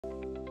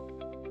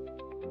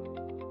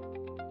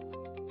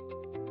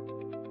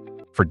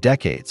For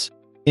decades,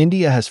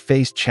 India has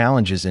faced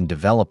challenges in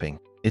developing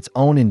its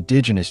own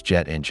indigenous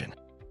jet engine.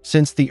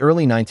 Since the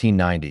early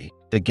 1990s,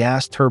 the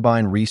Gas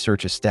Turbine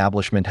Research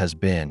Establishment has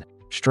been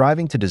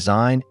striving to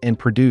design and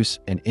produce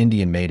an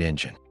Indian-made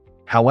engine.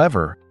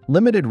 However,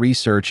 limited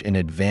research in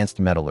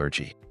advanced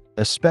metallurgy,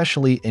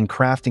 especially in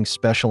crafting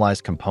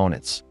specialized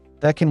components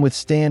that can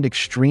withstand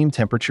extreme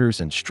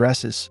temperatures and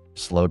stresses,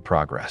 slowed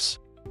progress.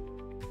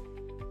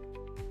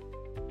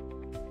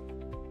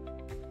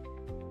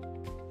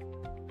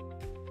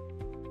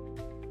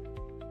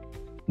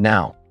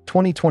 Now,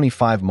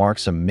 2025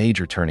 marks a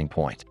major turning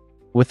point.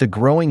 With the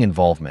growing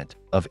involvement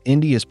of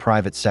India's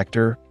private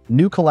sector,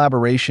 new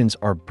collaborations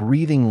are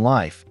breathing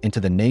life into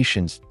the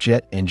nation's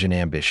jet engine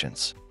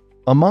ambitions.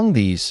 Among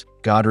these,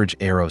 Godrej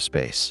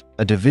Aerospace,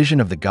 a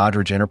division of the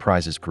Godrej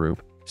Enterprises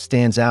Group,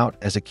 stands out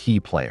as a key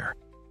player.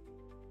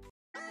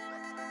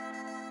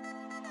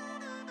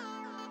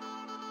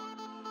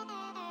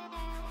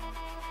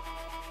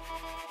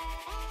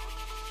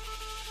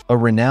 A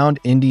renowned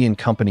Indian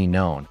company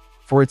known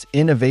for its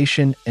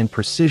innovation and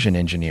precision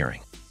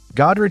engineering,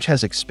 Godrej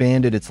has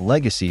expanded its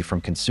legacy from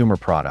consumer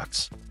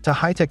products to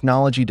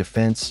high-technology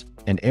defense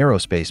and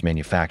aerospace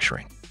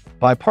manufacturing.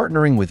 By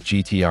partnering with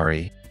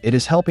GTRE, it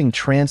is helping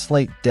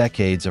translate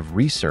decades of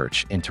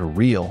research into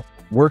real,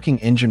 working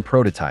engine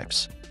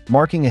prototypes,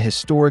 marking a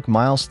historic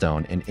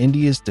milestone in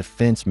India's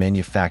defense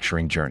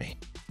manufacturing journey.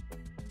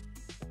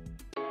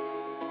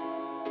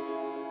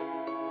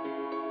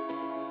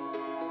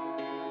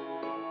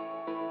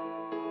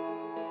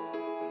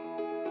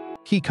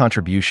 Key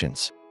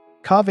contributions: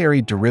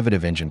 Kaveri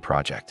Derivative Engine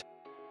Project.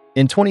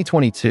 In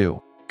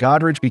 2022,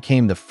 Godrej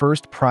became the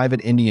first private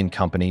Indian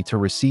company to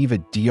receive a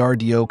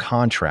DRDO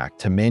contract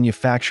to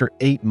manufacture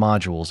 8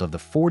 modules of the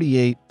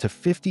 48 to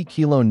 50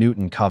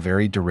 kN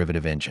Kaveri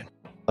derivative engine,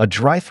 a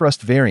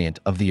dry-thrust variant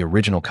of the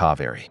original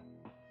Kaveri.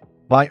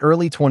 By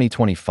early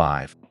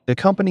 2025, the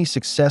company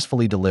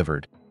successfully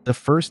delivered the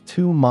first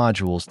 2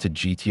 modules to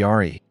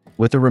GTRE,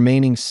 with the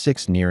remaining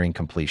 6 nearing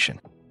completion.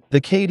 The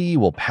KDE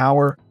will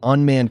power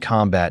unmanned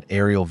combat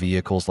aerial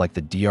vehicles like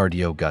the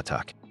DRDO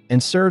Gutuk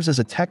and serves as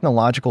a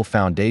technological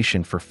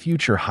foundation for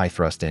future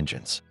high-thrust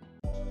engines.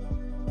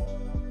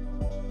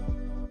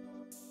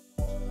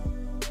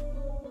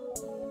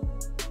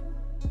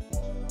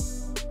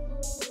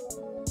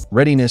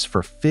 Readiness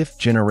for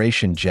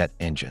 5th-generation jet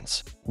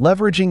engines.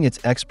 Leveraging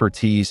its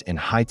expertise in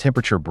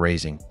high-temperature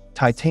brazing,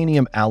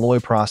 titanium alloy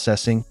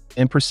processing,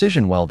 and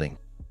precision welding,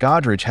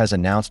 Godrej has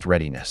announced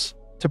readiness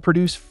to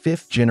produce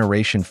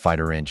 5th-generation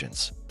fighter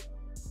engines.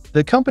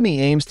 The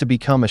company aims to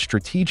become a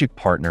strategic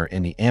partner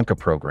in the AMCA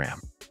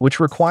program, which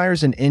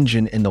requires an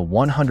engine in the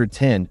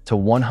 110 to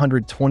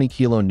 120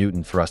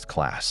 kN thrust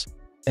class,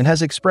 and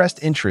has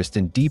expressed interest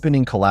in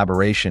deepening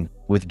collaboration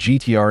with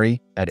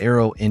GTRE at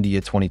Aero India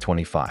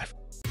 2025.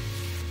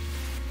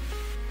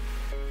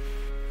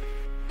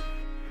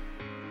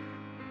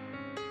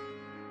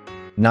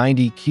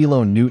 "90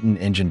 kN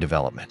engine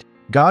development.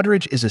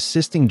 Godrej is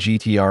assisting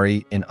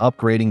GTRE in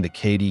upgrading the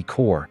KD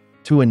core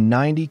to a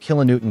 90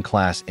 kN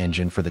class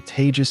engine for the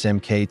Tejas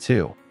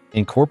Mk2,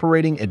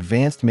 incorporating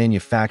advanced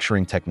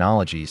manufacturing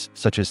technologies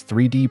such as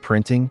 3D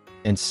printing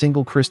and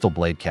single crystal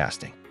blade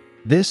casting.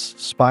 This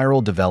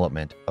spiral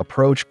development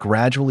approach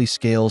gradually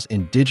scales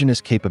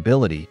indigenous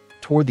capability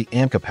toward the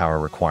AMCA power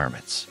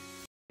requirements.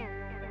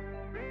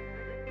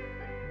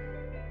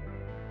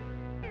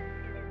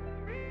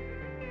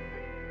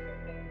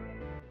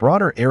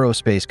 Broader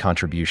aerospace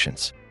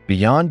contributions.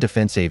 Beyond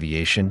defense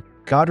aviation,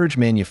 Godrej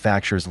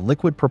manufactures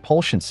liquid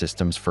propulsion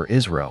systems for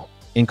ISRO,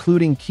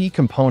 including key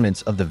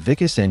components of the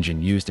Vikas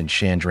engine used in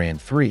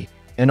Chandrayaan-3,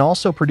 and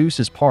also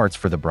produces parts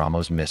for the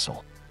BrahMos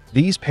missile.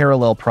 These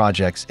parallel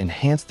projects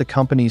enhance the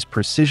company's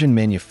precision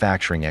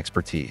manufacturing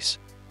expertise.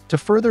 To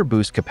further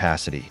boost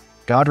capacity,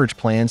 Godrej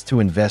plans to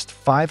invest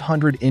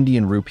 500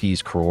 Indian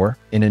rupees crore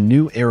in a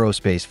new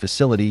aerospace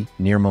facility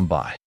near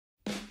Mumbai.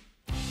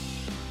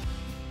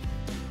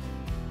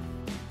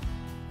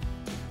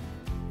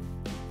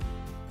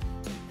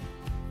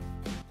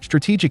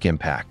 Strategic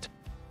impact.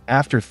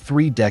 After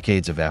 3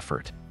 decades of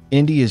effort,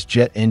 India's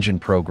jet engine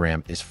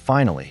program is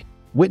finally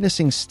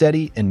witnessing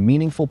steady and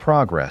meaningful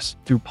progress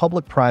through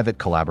public-private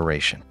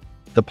collaboration.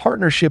 The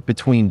partnership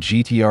between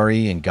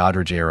GTRE and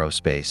Godrej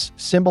Aerospace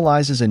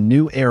symbolizes a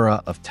new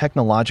era of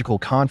technological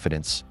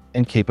confidence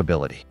and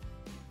capability.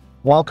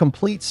 While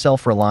complete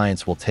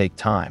self-reliance will take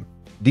time,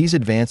 these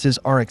advances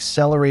are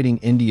accelerating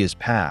India's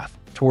path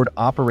toward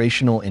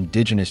operational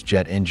indigenous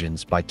jet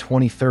engines by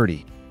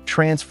 2030,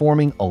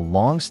 transforming a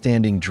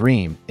long-standing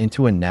dream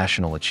into a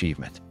national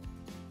achievement.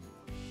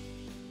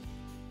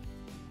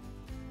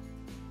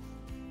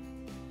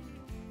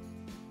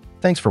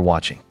 Thanks for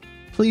watching.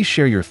 Please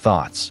share your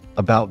thoughts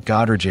about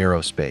Godrej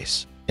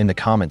Aerospace in the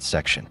comments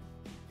section.